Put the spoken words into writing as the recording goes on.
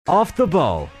Off the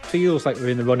ball. Feels like we're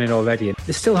in the running already, and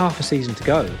there's still half a season to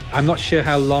go. I'm not sure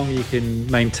how long you can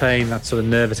maintain that sort of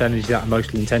nervous energy, that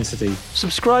emotional intensity.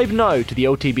 Subscribe now to the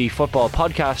OTB Football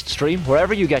Podcast stream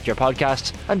wherever you get your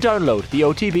podcasts and download the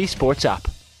OTB Sports app.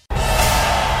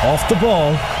 Off the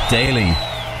Ball Daily.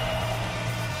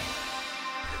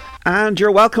 And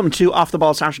you're welcome to Off the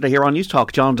Ball Saturday here on News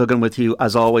Talk. John Duggan with you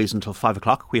as always until 5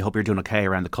 o'clock. We hope you're doing okay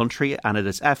around the country, and it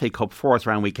is FA Cup 4th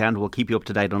round weekend. We'll keep you up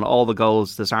to date on all the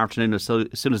goals this afternoon as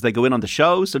soon as they go in on the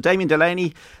show. So Damien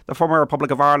Delaney, the former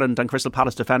Republic of Ireland and Crystal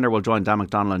Palace defender, will join Dan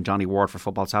McDonnell and Johnny Ward for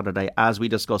Football Saturday as we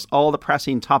discuss all the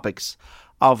pressing topics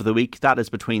of the week. That is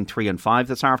between 3 and 5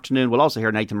 this afternoon. We'll also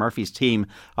hear Nathan Murphy's team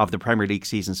of the Premier League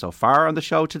season so far on the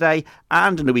show today.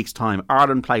 And in a week's time,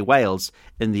 Ireland play Wales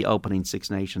in the opening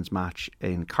Six Nations match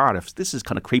in Cardiff. This is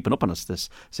kind of creeping up on us, this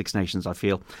Six Nations, I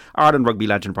feel. Ireland rugby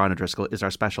legend Brian O'Driscoll is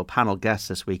our special panel guest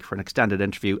this week for an extended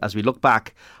interview as we look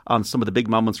back on some of the big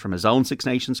moments from his own Six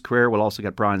Nations career. We'll also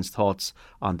get Brian's thoughts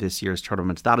on this year's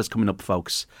tournament. That is coming up,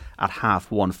 folks, at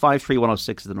 1:30.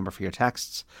 53106 is the number for your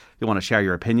texts. If you want to share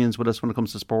your opinions with us when it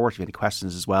comes to sport, if you have any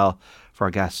questions as well for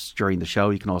our guests during the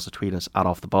show, you can also tweet us at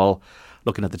Off the Ball.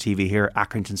 Looking at the TV here,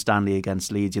 Accrington Stanley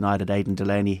against Leeds United. Aidan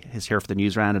Delaney is here for the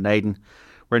news round. And Aidan,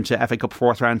 we're into FA Cup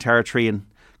 4th round territory, and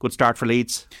good start for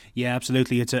Leeds. Yeah,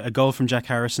 absolutely. It's a goal from Jack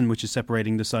Harrison, which is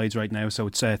separating the sides right now. So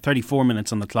it's 34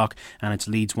 minutes on the clock, and it's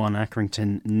Leeds 1,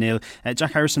 Accrington 0.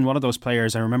 Jack Harrison, one of those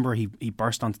players, I remember he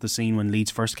burst onto the scene when Leeds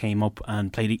first came up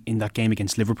and played in that game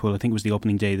against Liverpool. I think it was the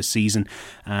opening day of the season,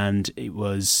 and it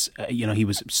was, he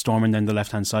was storming down the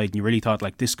left-hand side, and you really thought,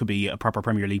 like, this could be a proper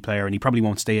Premier League player, and he probably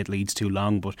won't stay at Leeds too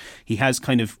long, but he has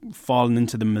kind of fallen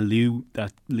into the milieu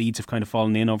that Leeds have kind of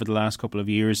fallen in over the last couple of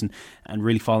years, and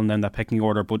really fallen down that pecking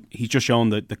order. But he's just shown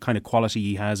the kind of quality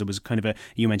he has. It was kind of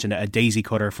you mentioned a daisy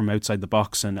cutter from outside the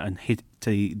box and hit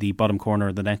to the bottom corner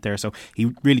of the net there. So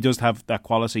he really does have that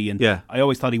quality, and yeah, I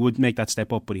always thought he would make that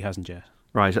step up, but he hasn't yet.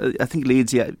 Right, I think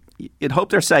Leeds, yeah, you'd hope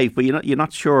they're safe, but you're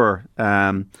not sure.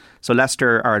 So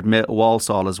Leicester are at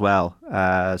Walsall as well,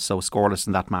 so scoreless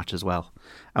in that match as well.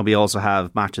 And we also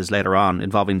have matches later on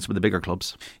involving some of the bigger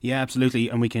clubs. Yeah, absolutely.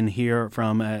 And we can hear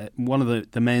from one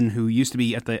of the men who used to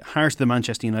be at the heart of the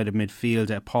Manchester United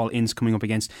midfield, Paul Ince, coming up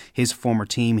against his former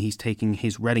team. He's taking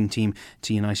his Reading team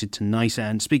to United tonight.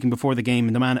 And speaking before the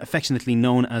game, the man affectionately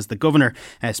known as the Governor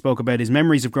spoke about his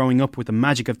memories of growing up with the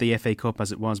magic of the FA Cup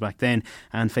as it was back then,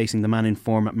 and facing the man in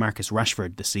form, Marcus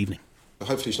Rashford, this evening.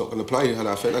 Hopefully he's not going to play, and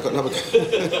I think they've got another.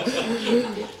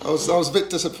 I was a bit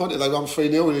disappointed they won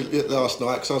 3-0 last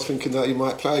night, because I was thinking that he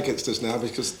might play against us now,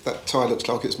 because that tie looks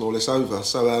like it's more or less over.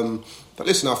 So, but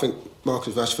listen, I think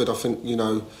Marcus Rashford,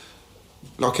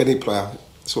 like any player,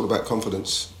 it's all about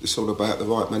confidence. It's all about the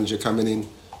right manager coming in,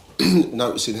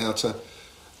 noticing how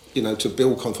to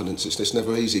build confidence. It's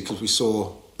never easy, because we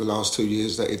saw the last 2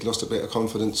 years that he'd lost a bit of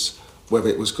confidence, whether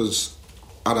it was because,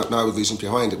 I don't know the reason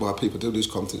behind it, why people do lose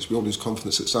confidence. We all lose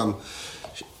confidence at some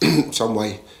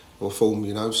way or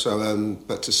form, So,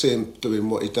 but to see him doing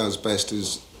what he does best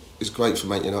is great for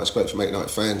Man United. It's great for Man United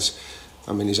fans.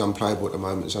 I mean, he's unplayable at the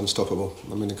moment. He's unstoppable.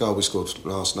 I mean, the goal we scored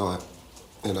last night,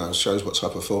 shows what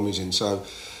type of form he's in. So,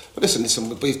 but listen,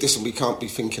 we can't be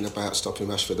thinking about stopping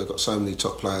Rashford. They've got so many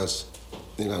top players,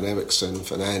 Eriksen,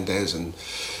 Fernandes, and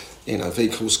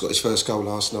Vickers got his first goal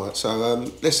last night. So,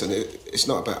 listen, it's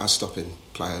not about us stopping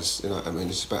players,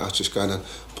 It's about us just going and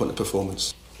putting a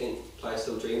performance. I think players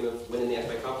still dream of winning the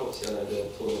FA Cup. Obviously, I know the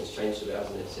tournament's changed a bit,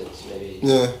 hasn't it, since maybe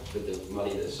with the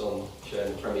money that's on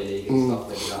sharing the Premier League and stuff,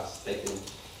 maybe that's taken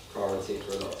priority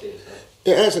for a lot of teams.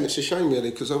 It has, and it's a shame,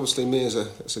 really, because obviously me as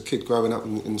a kid growing up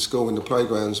in school in the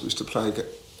playgrounds, we used to play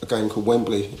a game called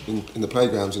Wembley in the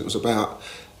playgrounds, and it was about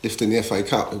lifting the FA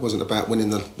Cup. It wasn't about winning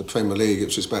the Premier League. It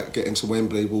was just about getting to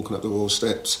Wembley, walking up the Royal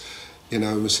Steps, and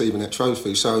receiving that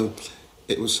trophy. So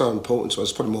it was so important to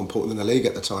us, probably more important than the league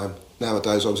at the time.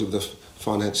 Nowadays, obviously, with the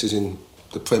finances in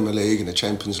the Premier League and the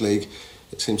Champions League,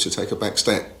 it seems to take a back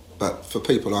step. But for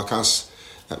people like us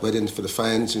at Reading, for the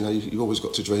fans, you've always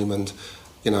got to dream. And,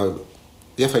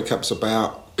 the FA Cup's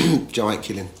about giant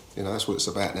killing. That's what it's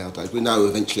about nowadays. We know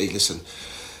eventually, listen,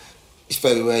 it's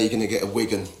very rare you're going to get a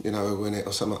Wigan, win it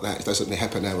or something like that. It doesn't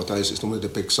happen nowadays. It's normally the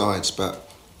big sides, but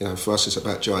for us it's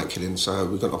about giant killing. So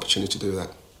we've got an opportunity to do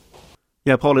that.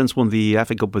 Yeah, Paul Ince won the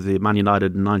FA Cup with the Man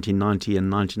United in 1990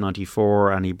 and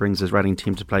 1994, and he brings his Reading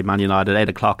team to play Man United. 8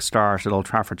 o'clock start at Old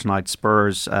Trafford tonight.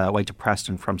 Spurs away to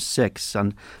Preston from 6.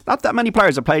 And not that many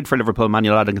players have played for Liverpool and Man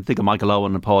United. I can think of Michael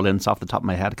Owen and Paul Ince off the top of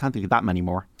my head. I can't think of that many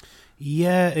more.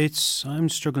 Yeah, I'm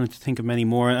struggling to think of many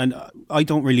more, and I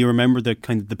don't really remember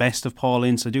the best of Paul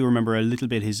Ince. I do remember a little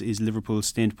bit his Liverpool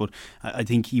stint, but I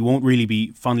think he won't really be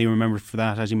fondly remembered for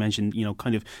that. As you mentioned,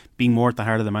 kind of being more at the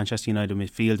heart of the Manchester United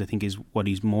midfield, I think is what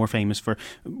he's more famous for.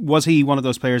 Was he one of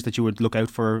those players that you would look out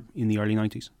for in the early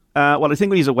 90s? Well, I think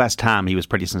when he was at West Ham, he was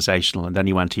pretty sensational, and then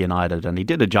he went to United, and he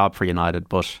did a job for United,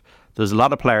 but there's a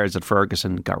lot of players that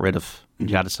Ferguson got rid of and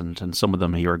jettisoned, and some of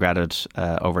them he regretted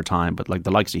over time. But like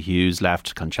the likes of Hughes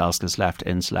left, Kanchelskis left,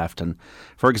 Ince left, and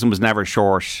Ferguson was never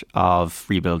short of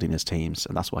rebuilding his teams,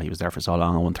 and that's why he was there for so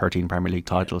long and won 13 Premier League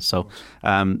titles. So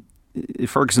if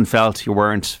Ferguson felt you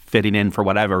weren't fitting in for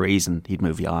whatever reason, he'd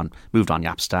moved on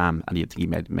Jaap Stam, and he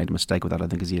made a mistake with that, I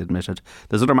think, as he admitted.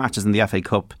 There's other matches in the FA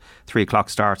Cup. 3 o'clock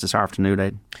starts this afternoon,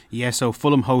 Aidan. Yeah, so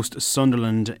Fulham host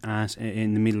Sunderland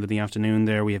in the middle of the afternoon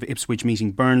there. We have Ipswich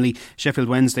meeting Burnley. Sheffield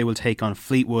Wednesday will take on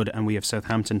Fleetwood, and we have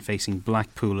Southampton facing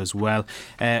Blackpool as well.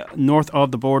 North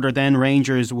of the border then,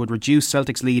 Rangers would reduce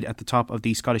Celtic's lead at the top of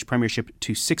the Scottish Premiership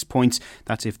to 6 points.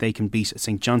 That's if they can beat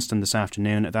St Johnstone this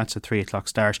afternoon. That's a 3 o'clock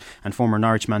start, and former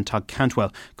Norwich man Todd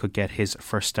Cantwell could get his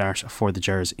first start for the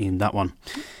Gers in that one.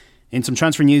 In some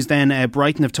transfer news then,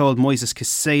 Brighton have told Moises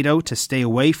Caicedo to stay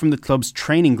away from the club's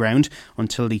training ground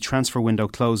until the transfer window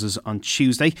closes on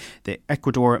Tuesday. The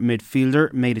Ecuador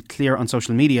midfielder made it clear on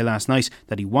social media last night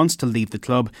that he wants to leave the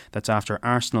club. That's after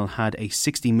Arsenal had a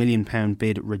 £60 million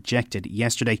bid rejected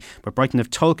yesterday. But Brighton have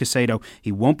told Caicedo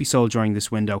he won't be sold during this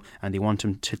window, and they want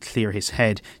him to clear his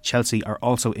head. Chelsea are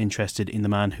also interested in the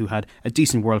man who had a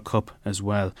decent World Cup as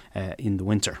well in the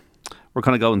winter. We're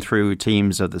kind of going through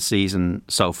teams of the season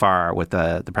so far with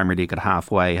the Premier League at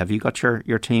halfway. Have you got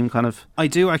your team kind of I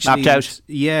do actually mapped out?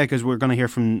 Yeah, because we're going to hear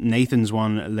from Nathan's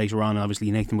one later on. Obviously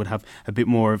Nathan would have a bit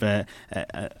more of a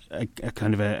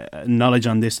kind of a knowledge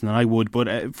on this than I would,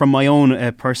 but from my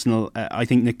own personal, I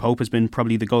think Nick Pope has been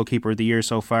probably the goalkeeper of the year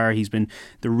so far. He's been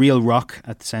the real rock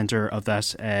at the centre of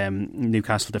that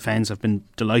Newcastle defence. I've been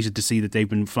delighted to see that they've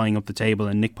been flying up the table,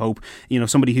 and Nick Pope,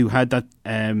 somebody who had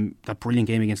that brilliant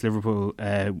game against Liverpool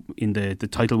in the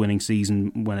title winning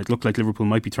season when it looked like Liverpool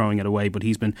might be throwing it away, but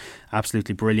he's been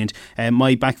absolutely brilliant.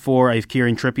 My back four, I have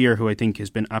Kieran Trippier, who I think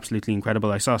has been absolutely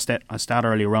incredible. I saw a stat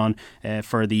earlier on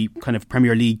for the kind of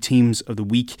Premier League teams of the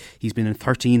week. He's been in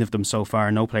 13 of them so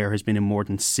far. No player has been in more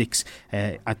than 6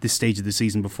 at this stage of the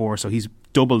season before, so he's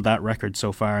doubled that record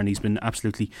so far, and he's been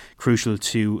absolutely crucial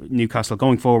to Newcastle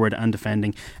going forward and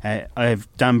defending. I have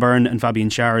Dan Burn and Fabian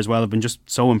Schär as well. I've been just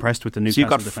so impressed with the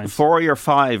Newcastle defence. So you've got 4 or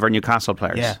 5 are Newcastle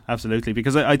players? Yeah, absolutely,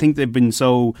 because I think they've been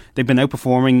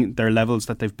outperforming their levels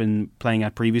that they've been playing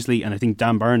at previously, and I think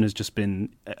Dan Burn has just been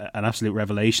an absolute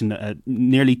revelation.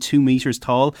 Nearly 2 metres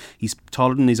tall. He's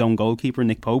taller than his own goalkeeper,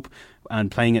 Nick Pope, and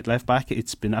playing at left back,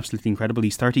 it's been absolutely incredible.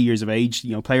 He's 30 years of age.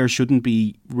 Players shouldn't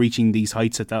be reaching these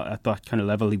heights at that kind of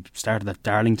level. He started at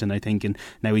Darlington, I think, and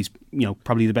now he's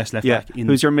probably the best left back.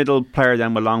 Who's your middle player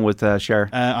then, along with Schär?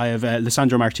 I have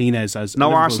Lisandro Martinez as no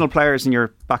Liverpool. Arsenal players in your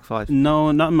back 5?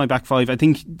 No, not in my back 5. I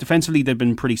think defensively they've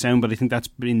been pretty sound, but I think that's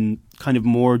been kind of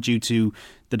more due to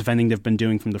the defending they've been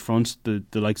doing from the front, the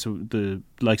likes of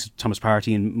Thomas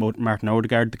Partey and Martin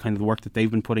Odegaard, the kind of the work that they've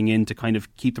been putting in to kind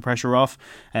of keep the pressure off.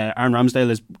 Aaron Ramsdale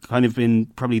has kind of been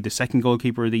probably the second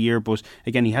goalkeeper of the year, but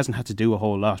again, he hasn't had to do a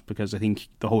whole lot because I think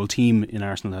the whole team in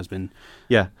Arsenal has been.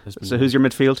 Yeah. So who's your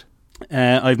midfield?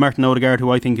 I have Martin Odegaard,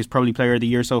 who I think is probably player of the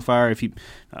year so far.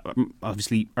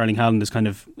 Obviously Erling Haaland has kind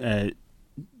of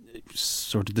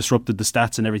sort of disrupted the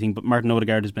stats and everything, but Martin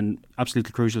Odegaard has been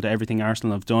absolutely crucial to everything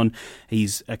Arsenal have done.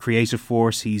 He's a creative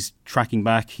force. He's tracking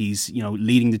back. He's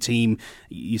leading the team.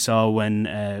 You saw when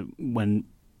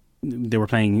they were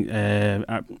playing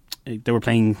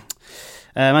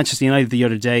Manchester United the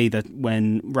other day, that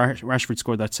when Rashford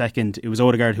scored that second, it was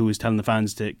Odegaard who was telling the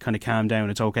fans to kind of calm down.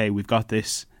 It's okay, we've got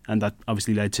this. And that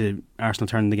obviously led to Arsenal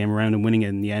turning the game around and winning it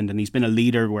in the end. And he's been a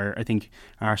leader where I think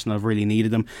Arsenal have really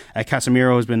needed him.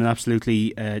 Casemiro has been an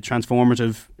absolutely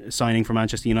transformative signing for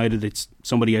Manchester United. It's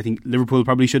somebody I think Liverpool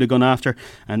probably should have gone after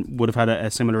and would have had a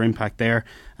similar impact there.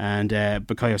 And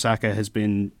Bukayo Saka has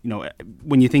been,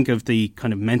 when you think of the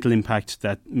kind of mental impact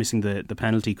that missing the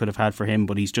penalty could have had for him,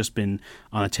 but he's just been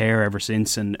on a tear ever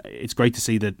since. And it's great to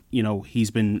see that,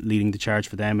 he's been leading the charge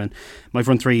for them. And my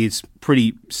front three is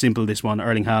pretty simple, this one.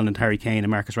 Erling Haaland, Harry Kane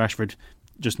and Marcus Rashford.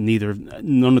 Just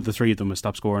none of the three of them has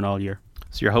stopped scoring all year.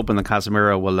 So you're hoping that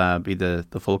Casemiro will be the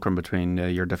fulcrum between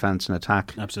your defence and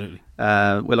attack. Absolutely.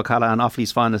 Will O'Callaghan,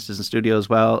 Offaly's finest, is in studio as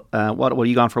well. What are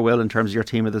you gone for, Will, in terms of your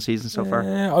team of the season so far?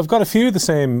 I've got a few the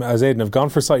same as Aidan. I've gone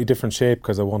for a slightly different shape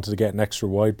because I wanted to get an extra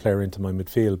wide player into my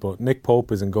midfield. But Nick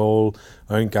Pope is in goal.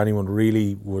 I think anyone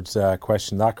really would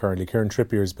question that currently. Kieran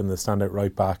Trippier has been the standout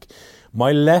right back.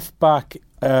 My left back,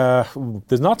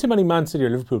 there's not too many Man City or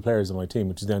Liverpool players on my team,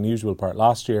 which is the unusual part.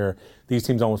 Last year, these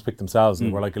teams almost picked themselves and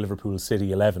they were like a Liverpool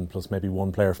City 11 plus maybe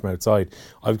one player from outside.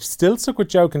 I've still stuck with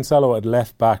João Cancelo at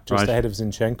left back, just ahead of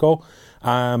Zinchenko.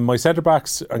 My centre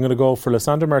backs, I'm going to go for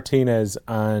Lisandro Martinez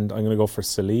and I'm going to go for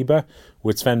Saliba,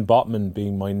 with Sven Botman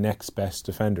being my next best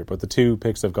defender. But the two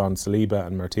picks have gone Saliba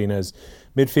and Martinez.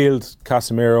 Midfield,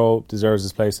 Casemiro deserves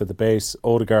his place at the base.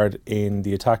 Odegaard in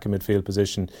the attacking midfield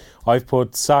position. I've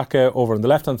put Saka over on the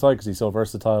left hand side because he's so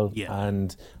versatile,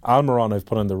 and Almiron I've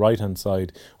put on the right hand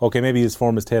side. Okay, maybe his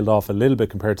form has tailed off a little bit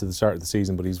compared to the start of the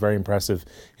season, but he's very impressive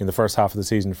in the first half of the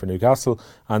season for Newcastle.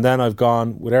 And then I've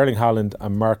gone with Erling Haaland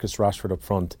and Marcus Rashford up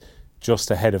front, just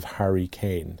ahead of Harry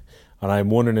Kane. And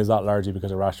I'm wondering, is that largely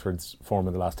because of Rashford's form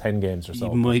in the last 10 games or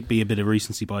so? It might be a bit of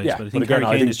recency bias, but I think Harry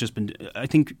Kane has just been... I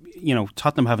think,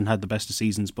 Tottenham haven't had the best of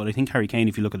seasons, but I think Harry Kane,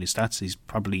 if you look at his stats, he's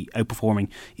probably outperforming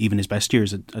even his best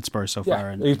years at Spurs so far.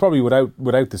 And he's probably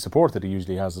without the support that he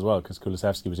usually has as well, because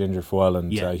Kulusevski was injured for a while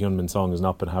and Heung-min Son has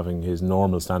not been having his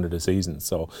normal standard of season.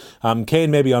 So Kane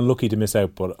may be unlucky to miss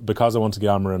out, but because I want to get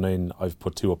Almiron in, I've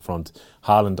put two up front.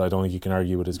 Haaland, I don't think you can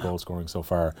argue with his goal scoring so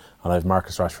far, and I've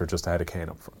Marcus Rashford just ahead of Kane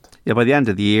up front. Yeah, by the end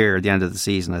of the year, the end of the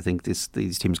season, I think these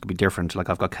teams could be different. Like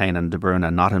I've got Kane and De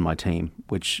Bruyne not in my team,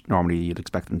 which normally you'd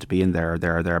expect them to be in there or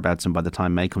thereabouts, and by the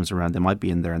time May comes around they might be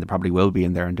in there, and they probably will be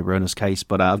in there in De Bruyne's case.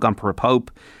 But I've gone for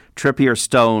Pope, Trippier,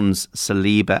 Stones,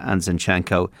 Saliba and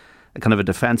Zinchenko, a kind of a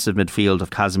defensive midfield of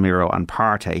Casemiro and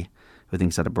Partey, who I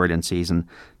think's had a brilliant season.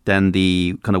 Then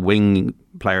the kind of wing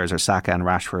players are Saka and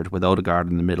Rashford, with Odegaard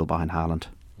in the middle behind Haaland.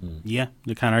 Yeah,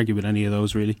 you can't argue with any of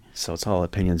those really. So it's all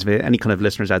opinions. Any kind of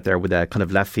listeners out there with kind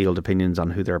of left field opinions on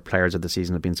who their players of the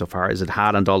season have been so far? Is it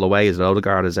Haaland all the way? Is it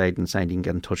Odegaard? As Aidan saying, you can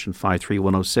get in touch in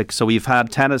 53106. So we've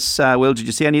had tennis. Will, did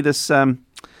you see any of this?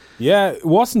 Yeah, it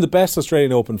wasn't the best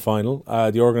Australian Open final.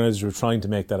 The organisers were trying to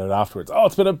make that out afterwards. Oh,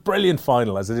 it's been a brilliant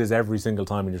final, as it is every single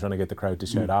time when you're trying to get the crowd to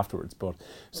shout afterwards. But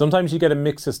sometimes you get a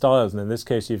mix of styles, and in this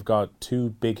case you've got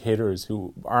two big hitters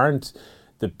who aren't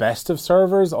the best of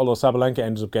servers, although Sabalenka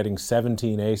ended up getting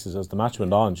 17 aces as the match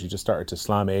went on. She just started to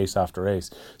slam ace after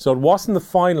ace. So it wasn't the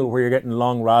final where you're getting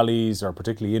long rallies or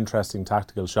particularly interesting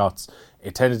tactical shots.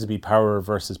 It tended to be power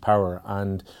versus power.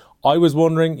 And I was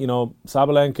wondering,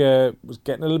 Sabalenka was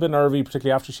getting a little bit nervy,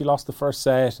 particularly after she lost the first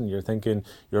set, and you're thinking,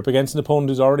 you're up against an opponent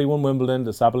who's already won Wimbledon.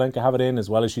 Does Sabalenka have it in, as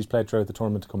well as she's played throughout the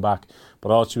tournament, to come back?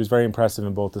 But she was very impressive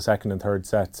in both the second and third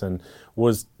sets, and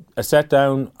was a set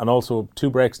down and also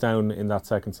two breaks down in that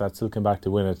second set. Still came back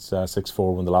to win it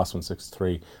 6-4, won the last one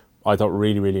 6-3. I thought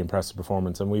really, really impressive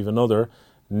performance. And we've another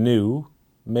new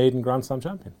maiden Grand Slam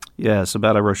champion. Yeah, so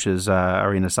Belarus's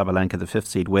Aryna Sabalenka, the fifth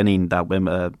seed, winning that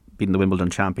beating the Wimbledon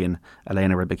champion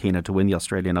Elena Rybakina to win the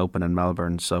Australian Open in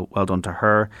Melbourne. So well done to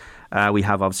her. We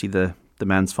have obviously the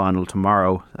men's final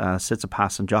tomorrow.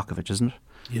 Tsitsipas and Djokovic, isn't it?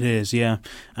 It is, yeah.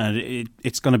 And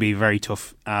it's going to be a very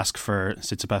tough ask for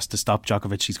Tsitsipas to stop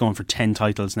Djokovic. He's going for 10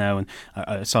 titles now, and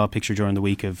I saw a picture during the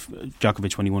week of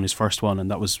Djokovic when he won his first one, and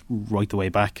that was right the way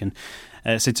back. And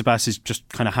Tsitsipas is just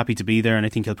kind of happy to be there, and I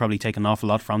think he'll probably take an awful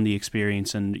lot from the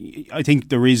experience. And I think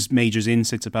there is majors in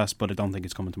Tsitsipas, but I don't think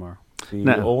it's coming tomorrow.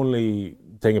 The only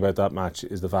thing about that match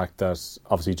is the fact that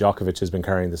obviously Djokovic has been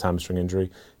carrying this hamstring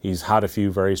injury. He's had a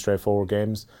few very straightforward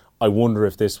games. I wonder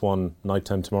if this one,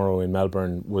 nighttime tomorrow in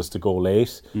Melbourne, was to go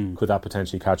late, could that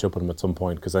potentially catch up with him at some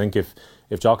point? Because I think if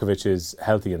Djokovic is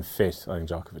healthy and fit, I think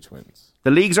Djokovic wins.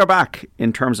 The leagues are back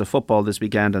in terms of football this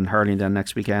weekend, and hurling then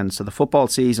next weekend. So the football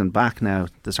season back now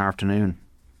this afternoon.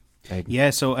 Yeah,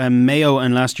 so Mayo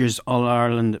and last year's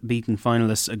All-Ireland beaten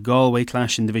finalists, a Galway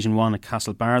clash in Division 1 at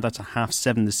Castlebar. That's at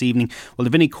 7:30 this evening. Well,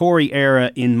 the Vinnie Corey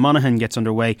era in Monaghan gets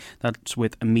underway. That's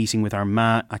with a meeting with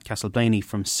Armagh at Castleblaney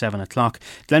from 7 o'clock.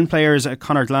 Glen players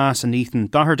Conor Glass and Ethan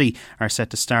Doherty are set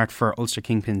to start for Ulster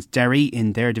Kingpins Derry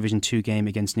in their Division 2 game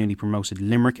against newly promoted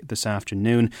Limerick this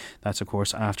afternoon. That's, of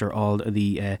course, after all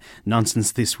the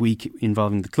nonsense this week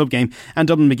involving the club game. And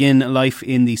Dublin begin life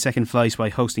in the second flight by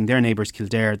hosting their neighbours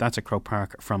Kildare. That's at Croke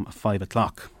Park from 5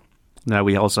 o'clock. Now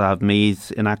we also have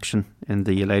Meath in action in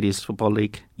the Ladies Football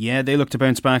League. Yeah, they look to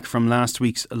bounce back from last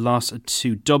week's loss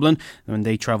to Dublin when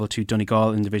they travel to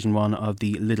Donegal in Division 1 of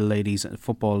the Little Ladies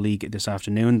Football League this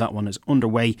afternoon. That one is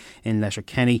underway in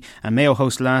Letterkenny. And Mayo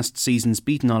host last season's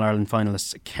beaten All-Ireland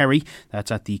finalists Kerry. That's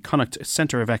at the Connacht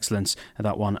Centre of Excellence.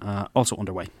 That one also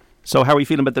underway. So how are we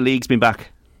feeling about the leagues being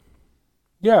back?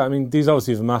 Yeah, I mean, these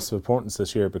obviously have a massive importance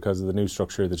this year because of the new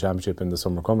structure of the championship in the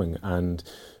summer coming, and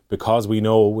because we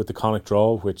know with the Connacht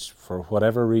draw, which for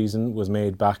whatever reason was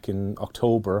made back in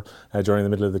October during the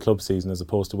middle of the club season, as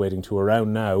opposed to waiting to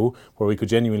around now where we could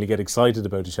genuinely get excited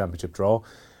about a championship draw,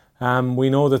 we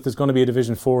know that there's going to be a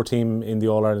Division 4 team in the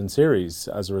All-Ireland series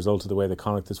as a result of the way the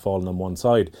Connacht has fallen on one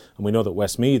side. And we know that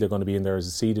Westmeath are going to be in there as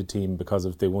a seeded team because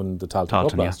of they won the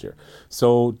Tailteann Cup last year.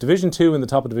 So Division 2 and the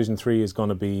top of Division 3 is going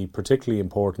to be particularly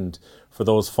important for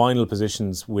those final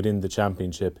positions within the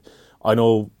championship. I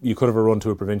know you could have a run to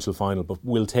a provincial final, but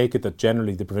we'll take it that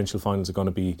generally the provincial finals are going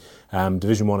to be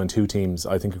Division 1 and 2 teams,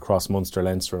 I think, across Munster,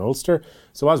 Leinster and Ulster.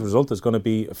 So as a result, there's going to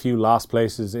be a few last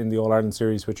places in the All-Ireland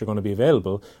series which are going to be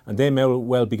available, and they may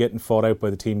well be getting fought out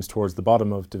by the teams towards the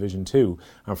bottom of Division 2.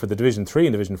 And for the Division 3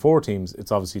 and Division 4 teams,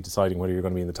 it's obviously deciding whether you're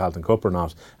going to be in the Tailteann Cup or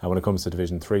not when it comes to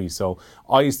Division 3. So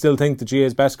I still think the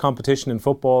GA's best competition in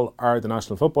football are the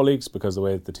National Football Leagues because of the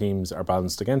way that the teams are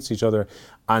balanced against each other.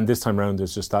 And this time round,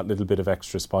 there's just that little bit of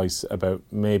extra spice about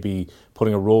maybe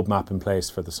putting a roadmap in place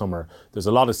for the summer. There's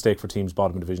a lot at stake for teams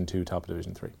bottom of Division 2, top of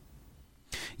Division 3.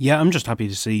 Yeah, I'm just happy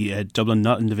to see Dublin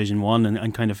not in Division 1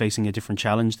 and kind of facing a different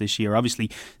challenge this year. Obviously,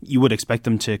 you would expect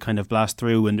them to kind of blast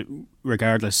through, and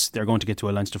regardless, they're going to get to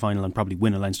a Leinster final and probably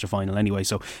win a Leinster final anyway,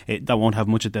 so that won't have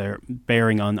much of their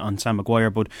bearing on Sam Maguire.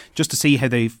 But just to see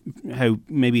how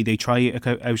maybe they try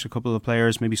out a couple of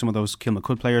players, maybe some of those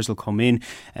Kilmacud players will come in.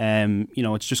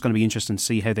 It's just going to be interesting to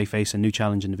see how they face a new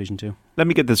challenge in Division 2. Let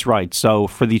me get this right. So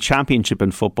for the championship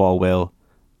in football, Will,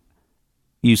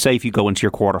 you say if you go into your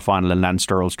quarter-final in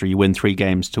Leinster, Ulster, you win 3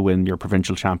 games to win your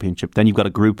provincial championship. Then you've got a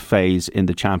group phase in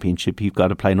the championship. You've got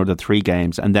to play another 3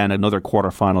 games and then another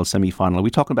quarter-final, semi-final. Are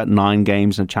we talking about 9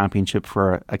 games in a championship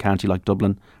for a county like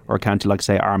Dublin or a county like,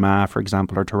 say, Armagh, for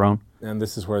example, or Tyrone? And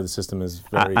this is where the system is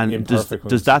very and imperfect.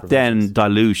 Does that then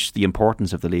dilute the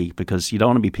importance of the league because you don't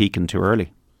want to be peaking too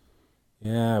early?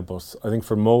 Yeah, but I think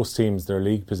for most teams, their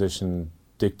league position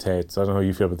dictates. I don't know how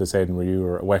you feel about this, Aidan, where you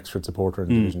were a Wexford supporter in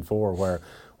Division 4,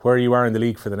 where you are in the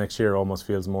league for the next year almost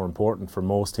feels more important for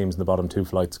most teams in the bottom 2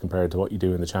 flights compared to what you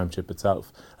do in the championship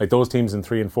itself. Like those teams in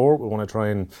 3 and 4 will want to try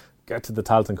and get to the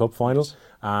Tailteann Cup final.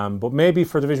 But maybe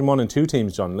for Division 1 and 2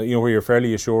 teams, John, where you're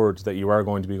fairly assured that you are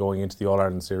going to be going into the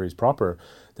All-Ireland series proper,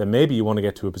 then maybe you want to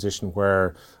get to a position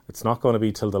where it's not going to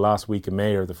be till the last week of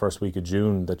May or the first week of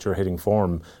June that you're hitting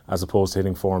form, as opposed to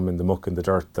hitting form in the muck and the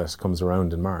dirt that comes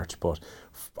around in March. But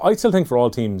I still think for all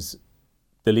teams,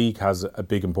 the league has a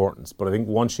big importance. But I think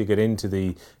once you get into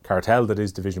the cartel that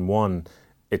is Division 1,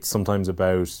 it's sometimes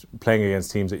about playing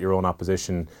against teams at your own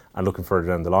opposition and looking further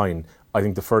down the line. I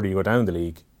think the further you go down the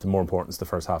league, the more importance the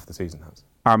first half of the season has.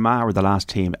 Armagh were the last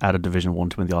team out of Division 1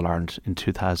 to win the All-Ireland in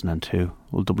 2002.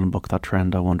 Will Dublin buck that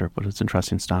trend, I wonder, but it's an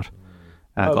interesting stat.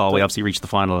 Galway obviously reached the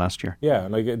final last year. Yeah,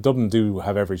 and Dublin do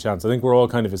have every chance. I think we're all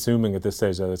kind of assuming at this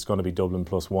stage that it's going to be Dublin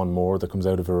plus one more that comes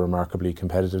out of a remarkably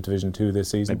competitive Division 2 this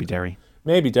season.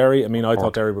 Maybe Derry. I mean, I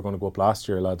thought Derry were going to go up last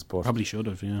year, lads, but Probably should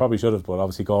have, but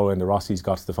obviously Galway and the Rossies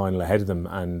got to the final ahead of them,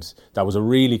 and that was a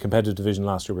really competitive division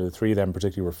last year where the 3 of them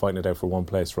particularly were fighting it out for one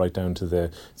place right down to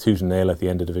the tooth and nail at the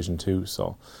end of Division 2.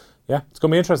 So yeah, it's going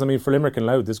to be interesting. I mean, for Limerick and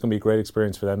Louth, this is going to be a great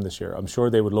experience for them this year. I'm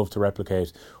sure they would love to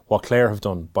replicate what Clare have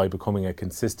done by becoming a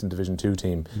consistent Division 2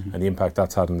 team and the impact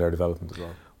that's had on their development as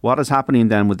well. What is happening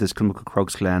then with this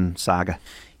Crokes Glen saga?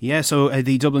 Yeah, so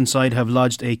the Dublin side have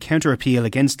lodged a counter-appeal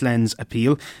against Glen's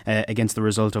appeal against the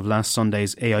result of last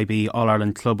Sunday's AIB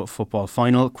All-Ireland Club Football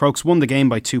Final. Crokes won the game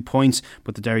by 2 points,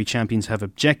 but the Derry champions have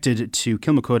objected to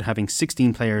Kilmacud having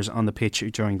 16 players on the pitch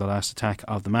during the last attack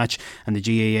of the match, and the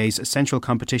GAA's Central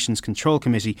Competitions Control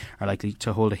Committee are likely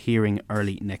to hold a hearing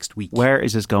early next week. Where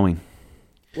is this going?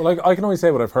 Well, I can only say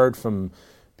what I've heard from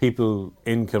people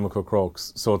in Kilmacud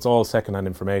Crokes, so it's all second-hand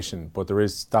information, but there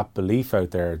is that belief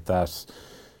out there that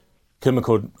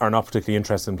Kilmacud are not particularly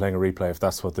interested in playing a replay if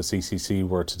that's what the CCC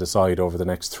were to decide over the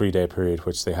next 3-day period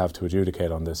which they have to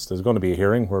adjudicate on this. There's going to be a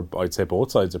hearing where I'd say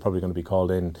both sides are probably going to be called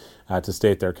in to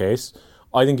state their case.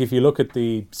 I think if you look at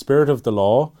the spirit of the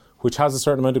law, which has a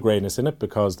certain amount of greyness in it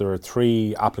because there are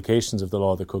 3 applications of the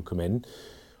law that could come in,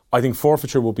 I think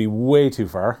forfeiture will be way too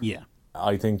far. Yeah.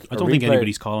 I don't think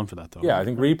anybody's calling for that though. Yeah, I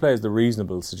think replay is the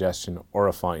reasonable suggestion or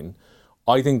a fine.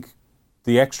 I think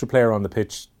the extra player on the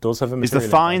pitch does have a material Is the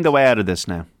fine impact. the way out of this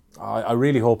now? I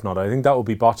really hope not. I think that would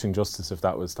be botching justice if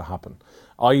that was to happen.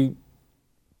 I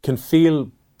can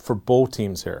feel for both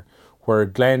teams here, where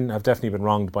Glen have definitely been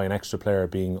wronged by an extra player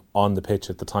being on the pitch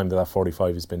at the time that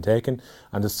 45 has been taken.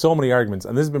 And there's so many arguments,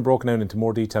 and this has been broken down into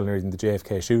more detail nearly than the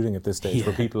JFK shooting at this stage,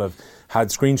 where people have had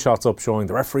screenshots up showing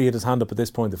the referee had his hand up at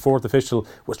this point, the fourth official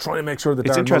was trying to make sure that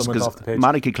Darren Mullen went off the pitch.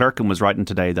 Matty Clerkin was writing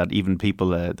today that even people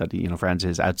that friends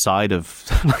is outside of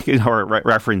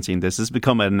referencing this has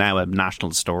become now a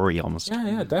national story almost.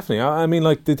 Yeah, definitely. I mean,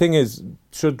 like, the thing is,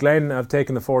 should Glen have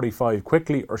taken the 45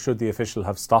 quickly, or should the official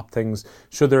have stopped things?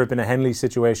 Should there have been a Henley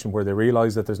situation where they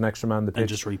realise that there's an extra man on the pitch and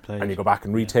just replay, and you go back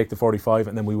and retake the 45,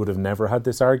 and then we would have never had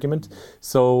this argument?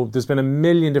 So there's been a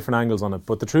million different angles on it,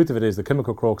 but the truth of it is the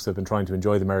Kilmacud Crokes have been trying to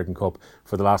enjoy the American Cup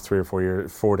for the last 3 or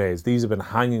 4 days. These have been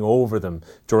hanging over them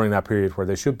during that period where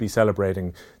they should be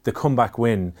celebrating the comeback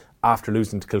win after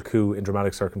losing to Kilcoo in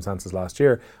dramatic circumstances last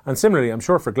year. And similarly, I'm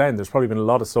sure for Glen, there's probably been a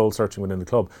lot of soul searching within the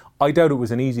club. I doubt it was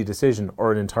an easy decision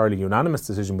or an entirely unanimous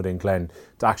decision within Glen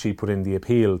to actually put in the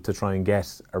appeal to try and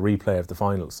get a replay of the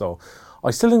final. So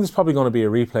I still think there's probably going to be a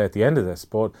replay at the end of this,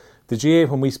 but the GA,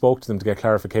 when we spoke to them to get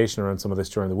clarification around some of this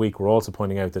during the week, were also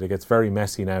pointing out that it gets very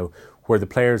messy now, where the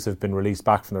players have been released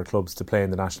back from their clubs to play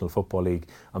in the National Football League,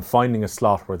 and finding a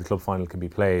slot where the club final can be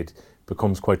played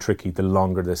becomes quite tricky the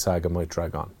longer this saga might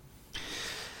drag on.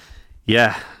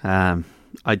 Yeah,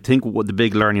 I think what the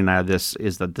big learning out of this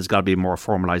is that there's got to be more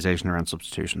formalisation around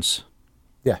substitutions.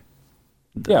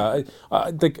 Yeah,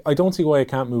 I don't see why it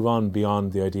can't move on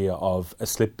beyond the idea of a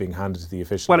slip being handed to the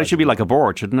official. Well, it should be like a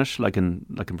board, shouldn't it? Like in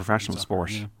professional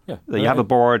sport. Yeah. You have a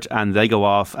board and they go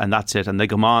off and that's it. And they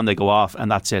come on, they go off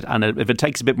and that's it. And if it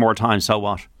takes a bit more time, so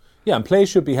what? Yeah, and play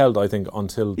should be held, I think,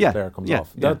 until the player comes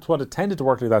off. That's what it tended to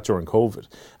work like that during COVID.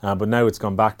 But now it's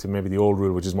gone back to maybe the old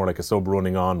rule, which is more like a sub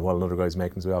running on while another guy's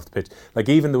making his way off the pitch. Like,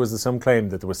 even there was some claim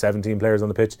that there were 17 players on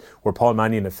the pitch, where Paul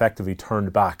Mannion effectively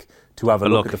turned back to have a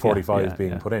look at the 45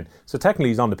 being put in. So technically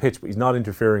he's on the pitch, but he's not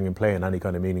interfering in play in any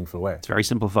kind of meaningful way. It's very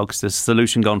simple, folks. The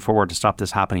solution going forward to stop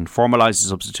this happening: formalise the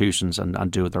substitutions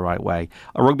and do it the right way.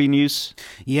 Rugby news?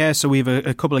 Yeah, so we have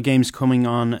a couple of games coming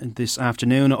on this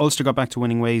afternoon. Ulster got back to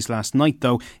winning ways last night,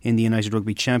 though, in the United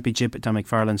Rugby Championship. Dan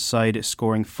McFarlane's side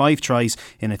scoring 5 tries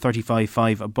in a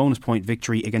 35-5 bonus point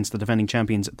victory against the defending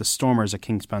champions, the Stormers, at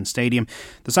Kingspan Stadium.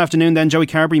 This afternoon then, Joey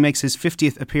Carberry makes his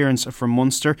 50th appearance for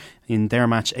Munster in their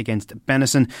match against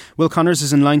Benison. Will Connors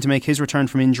is in line to make his return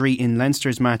from injury in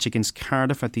Leinster's match against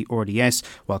Cardiff at the RDS,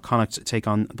 while Connacht take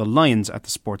on the Lions at the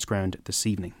Sports Ground this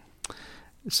evening.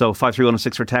 So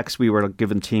 53106 for text. We were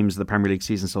given teams of the Premier League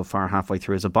season so far halfway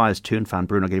through. As a biased Toon fan,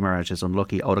 Bruno Guimaraes is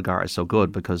unlucky. Odegaard is so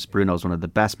good because Bruno is one of the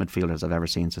best midfielders I've ever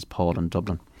seen since Paul in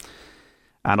Dublin.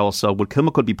 And also, would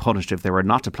Kilmacud be punished if they were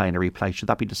not to play in a replay? Should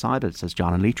that be decided, says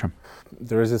John and Leitrim.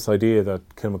 There is this idea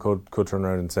that Kilmacud could turn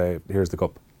around and say, here's the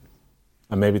cup.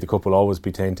 And maybe the cup will always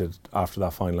be tainted after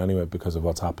that final anyway because of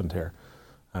what's happened here.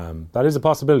 That is a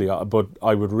possibility, but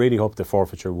I would really hope the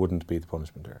forfeiture wouldn't be the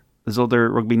punishment here. There's other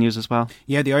rugby news as well.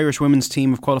 Yeah, the Irish women's team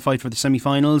have qualified for the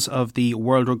semi-finals of the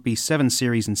World Rugby 7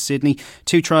 Series in Sydney.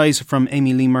 2 tries from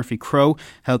Amy Lee Murphy-Crowe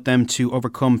helped them to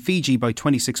overcome Fiji by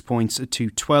 26 points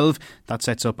to 12. That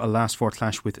sets up a last 4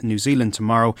 clash with New Zealand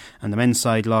tomorrow, and the men's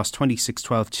side lost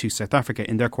 26-12 to South Africa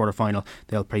in their quarter-final.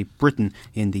 They'll play Britain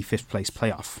in the 5th place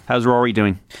playoff. How's Rory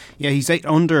doing? Yeah, he's 8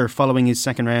 under following his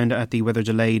second round at the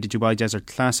weather-delayed Dubai Desert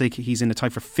Classic. He's in a tie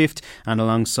for 5th, and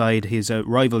alongside his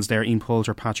rivals there, Ian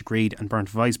Poulter, Patrick Reed and Bernd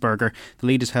Weisberger. The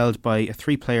lead is held by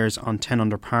 3 players on 10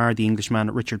 under par. The Englishman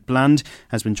Richard Bland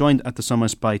has been joined at the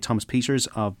summit by Thomas Peters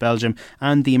of Belgium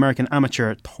and the American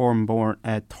amateur Thor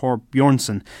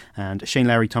Bjornsson, and Shane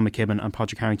Lowry, Tom McKibben and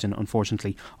Patrick Harrington,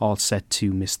 unfortunately, all set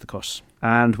to miss the cut.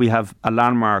 And we have a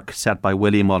landmark set by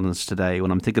Willie Mullins today.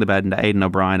 When I'm thinking about Aidan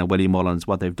O'Brien and Willie Mullins,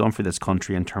 what they've done for this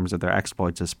country in terms of their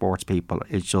exploits as sports people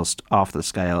is just off the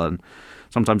scale, and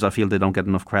sometimes I feel they don't get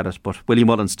enough credit. But Willie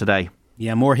Mullins today.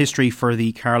 Yeah, more history for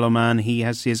the Carlow man. He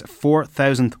has his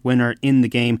 4,000th winner in the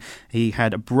game. He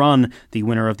had Bron, the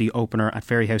winner of the opener at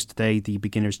Fairyhouse today, the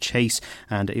beginner's chase,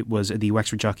 and it was the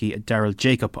Wexford jockey Daryl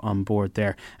Jacob on board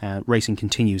there. Racing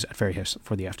continues at Fairyhouse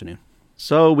for the afternoon.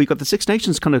 So we got the Six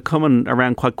Nations kind of coming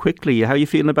around quite quickly. How are you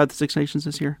feeling about the Six Nations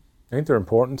this year? I think they're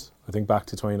important. I think back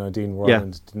to 2019 where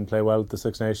Ireland didn't play well at the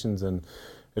Six Nations, and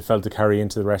it felt to carry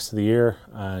into the rest of the year,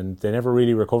 and they never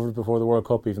really recovered before the World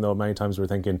Cup, even though many times we were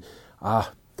thinking,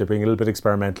 they're being a little bit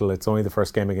experimental. It's only the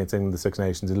first game against England, the Six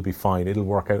Nations. It'll be fine. It'll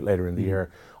work out later in the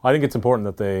year. I think it's important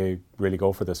that they really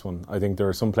go for this one. I think there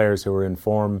are some players who are in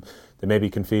form. They maybe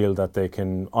can feel that they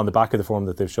can, on the back of the form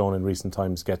that they've shown in recent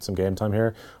times, get some game time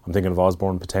here. I'm thinking of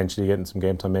Osborne potentially getting some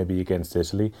game time maybe against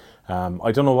Italy.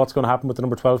 I don't know what's going to happen with the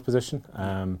number 12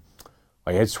 position.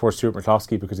 I edge towards Stuart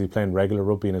McCloskey because he's playing regular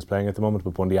rugby and is playing at the moment,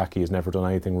 but Bundy Aki has never done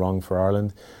anything wrong for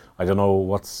Ireland. I don't know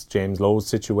what's James Lowe's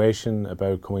situation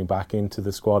about coming back into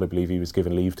the squad. I believe he was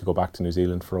given leave to go back to New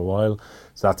Zealand for a while,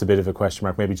 so that's a bit of a question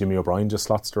mark. Maybe Jimmy O'Brien just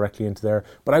slots directly into there,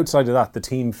 but outside of that the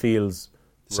team feels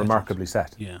remarkably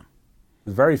set. Yeah.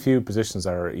 There's very few positions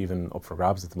that are even up for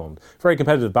grabs at the moment. Very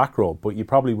competitive back row, but you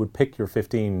probably would pick your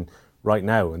 15 right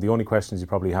now, and the only questions you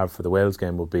probably have for the Wales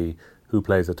game would be who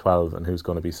plays at 12 and who's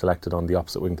going to be selected on the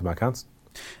opposite wing to Mac Hansen.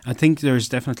 I think there's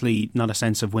definitely not a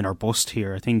sense of win or bust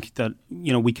here. I think that,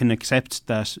 you know, we can accept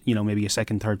that, you know, maybe a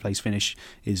second, third place finish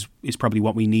is probably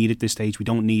what we need at this stage. We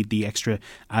don't need the extra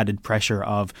added pressure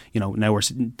of, you know, now we're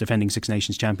defending Six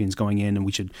Nations champions going in and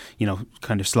we should, you know,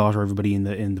 kind of slaughter everybody in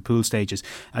the pool stages.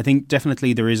 I think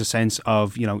definitely there is a sense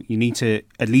of, you know, you need to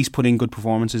at least put in good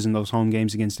performances in those home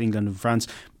games against England and France.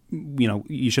 You know,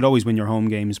 you should always win your home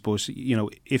games, but, you know,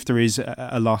 if there is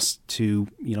a loss to,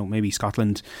 you know, maybe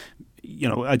Scotland, you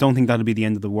know, I don't think that'll be the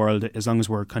end of the world as long as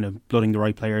we're kind of blooding the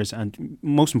right players and,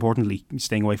 most importantly,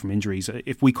 staying away from injuries.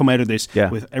 If we come out of this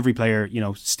with every player, you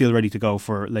know, still ready to go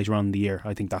for later on in the year,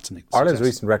 I think that's an success. Ireland's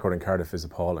recent record in Cardiff is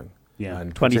appalling. Yeah,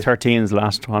 and 2013 is the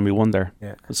last time we won there.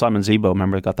 Yeah. Simon Zebo,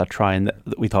 remember, got that try, and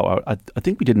we thought, I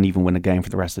think we didn't even win a game for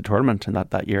the rest of the tournament in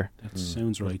that year. That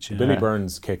sounds right. Yeah. Billy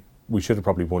Burns kick. We should have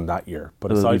probably won that year.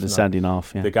 But aside from sending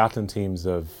off, the Gatlin teams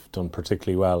have done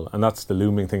particularly well. And that's the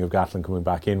looming thing of Gatlin coming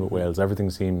back in with Wales. Everything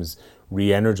seems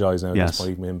re-energised now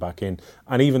despite him back in.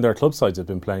 And even their club sides have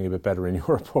been playing a bit better in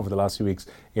Europe over the last few weeks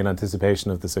in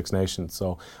anticipation of the Six Nations.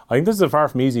 So I think this is a far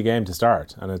from easy game to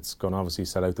start. And it's going to obviously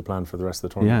set out the plan for the rest of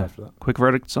the tournament after that. Quick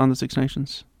verdicts on the Six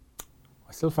Nations?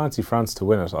 I still fancy France to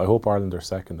win it. I hope Ireland are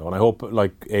second though, and I hope,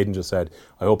 like Aidan just said,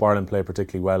 I hope Ireland play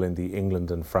particularly well in the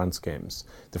England and France games.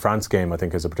 The France game I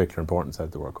think has a particular importance out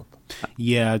of the World Cup.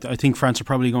 Yeah, I think France are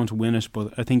probably going to win it,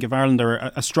 but I think if Ireland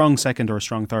are a strong second or a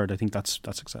strong third, I think that's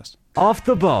success. Off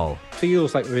the ball.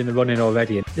 Feels like we're in the running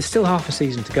already. There's still half a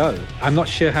season to go. I'm not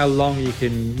sure how long you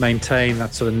can maintain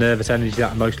that sort of nervous energy,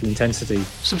 that emotional intensity.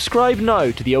 Subscribe now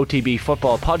to the OTB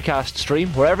Football Podcast stream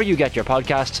wherever you get your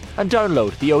podcasts and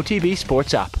download the OTB Sports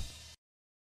app.